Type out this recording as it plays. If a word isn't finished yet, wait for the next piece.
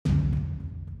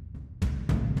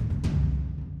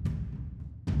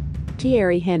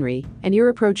Thierry Henry, an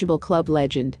irreproachable club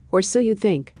legend, or so you'd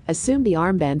think, assumed the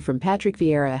armband from Patrick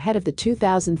Vieira ahead of the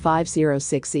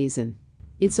 2005-06 season.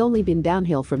 It's only been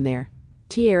downhill from there.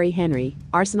 Thierry Henry,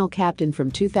 Arsenal captain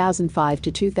from 2005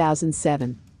 to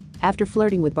 2007. After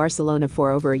flirting with Barcelona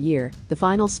for over a year, the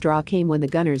final straw came when the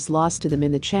Gunners lost to them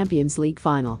in the Champions League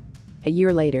final. A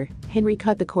year later, Henry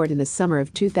cut the cord in the summer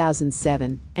of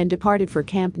 2007 and departed for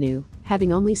Camp Nou,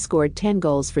 having only scored 10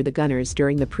 goals for the Gunners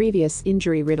during the previous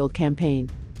injury-riddled campaign.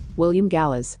 William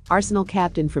Gallas, Arsenal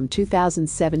captain from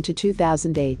 2007 to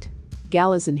 2008.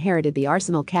 Gallas inherited the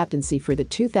Arsenal captaincy for the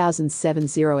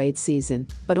 2007-08 season,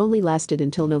 but only lasted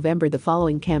until November the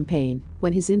following campaign,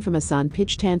 when his infamous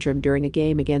on-pitch tantrum during a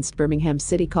game against Birmingham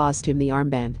City cost him the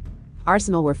armband.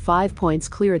 Arsenal were 5 points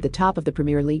clear at the top of the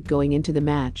Premier League going into the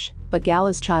match, but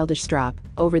Gallas' childish strop,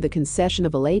 over the concession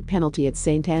of a late penalty at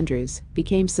St Andrews,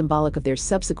 became symbolic of their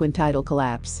subsequent title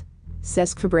collapse.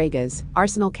 Cesc Fabregas,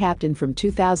 Arsenal captain from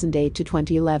 2008 to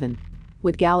 2011.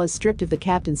 With Gallas stripped of the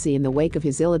captaincy in the wake of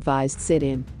his ill-advised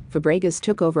sit-in, Fabregas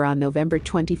took over on November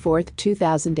 24,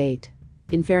 2008.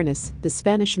 In fairness, the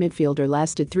Spanish midfielder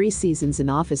lasted 3 seasons in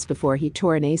office before he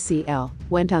tore an ACL,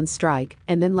 went on strike,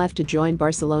 and then left to join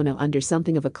Barcelona under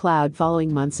something of a cloud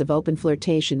following months of open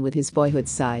flirtation with his boyhood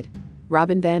side.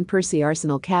 Robin van Persie,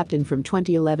 Arsenal captain from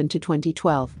 2011 to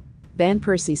 2012. Van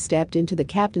Persie stepped into the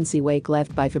captaincy wake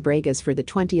left by Fabregas for the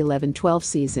 2011-12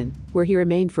 season, where he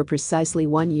remained for precisely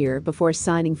 1 year before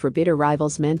signing for bitter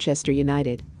rivals Manchester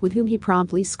United, with whom he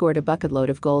promptly scored a bucketload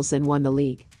of goals and won the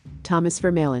league. Thomas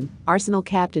Vermaelen, Arsenal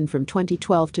captain from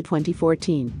 2012 to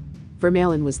 2014.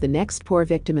 Vermaelen was the next poor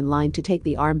victim in line to take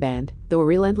the armband, though a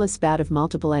relentless bout of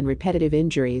multiple and repetitive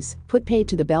injuries put paid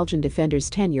to the Belgian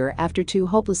defender's tenure after 2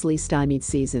 hopelessly stymied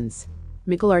seasons.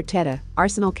 Mikel Arteta,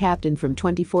 Arsenal captain from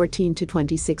 2014 to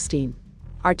 2016.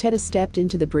 Arteta stepped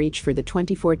into the breach for the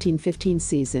 2014-15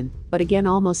 season, but again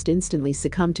almost instantly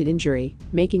succumbed to injury,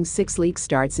 making 6 league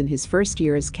starts in his first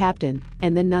year as captain,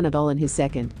 and then none at all in his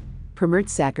second. Per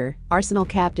Mertesacker, Arsenal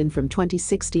captain from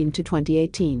 2016 to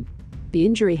 2018. The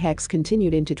injury hex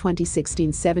continued into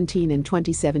 2016-17 and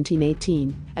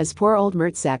 2017-18, as poor old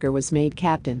Mertesacker was made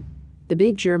captain. The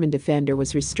big German defender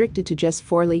was restricted to just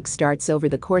 4 league starts over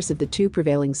the course of the 2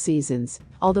 prevailing seasons,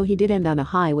 although he did end on a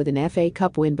high with an FA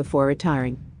Cup win before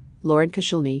retiring. Laurent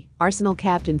Koscielny, Arsenal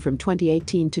captain from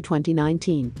 2018 to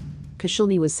 2019.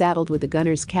 Koscielny was saddled with the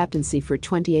Gunners' captaincy for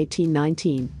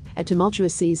 2018-19, a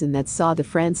tumultuous season that saw the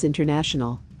France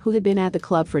international, who had been at the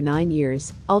club for 9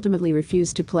 years, ultimately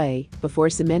refuse to play, before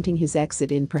cementing his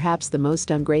exit in perhaps the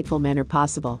most ungrateful manner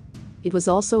possible. It was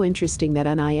also interesting that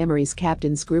Unai Emery's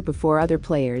captain's group of 4 other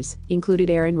players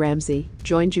included Aaron Ramsey,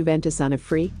 joined Juventus on a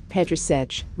free, Petr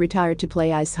Cech, retired to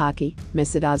play ice hockey,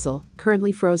 Mesut Ozil,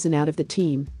 currently frozen out of the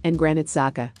team, and Granit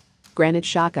Xhaka. Granit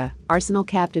Xhaka, Arsenal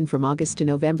captain from August to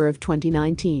November of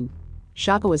 2019.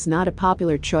 Xhaka was not a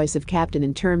popular choice of captain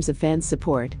in terms of fan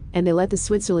support, and they let the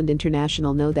Switzerland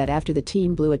international know that after the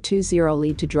team blew a 2-0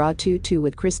 lead to draw 2-2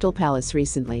 with Crystal Palace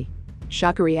recently.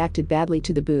 Xhaka reacted badly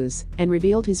to the boos and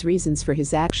revealed his reasons for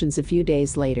his actions a few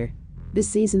days later. This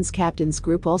season's captains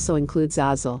group also includes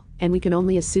Ozil, and we can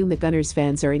only assume that Gunners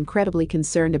fans are incredibly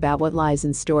concerned about what lies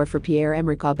in store for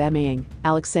Pierre-Emerick Aubameyang,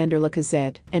 Alexander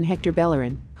Lacazette, and Hector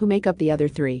Bellerin, who make up the other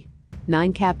 3.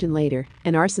 9 captain later,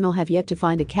 and Arsenal have yet to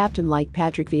find a captain like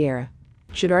Patrick Vieira.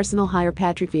 Should Arsenal hire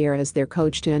Patrick Vieira as their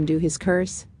coach to undo his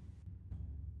curse?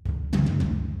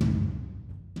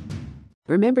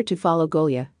 Remember to follow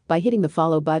Golia by hitting the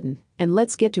follow button, and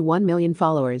let's get to 1 million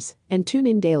followers, and tune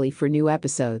in daily for new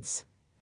episodes.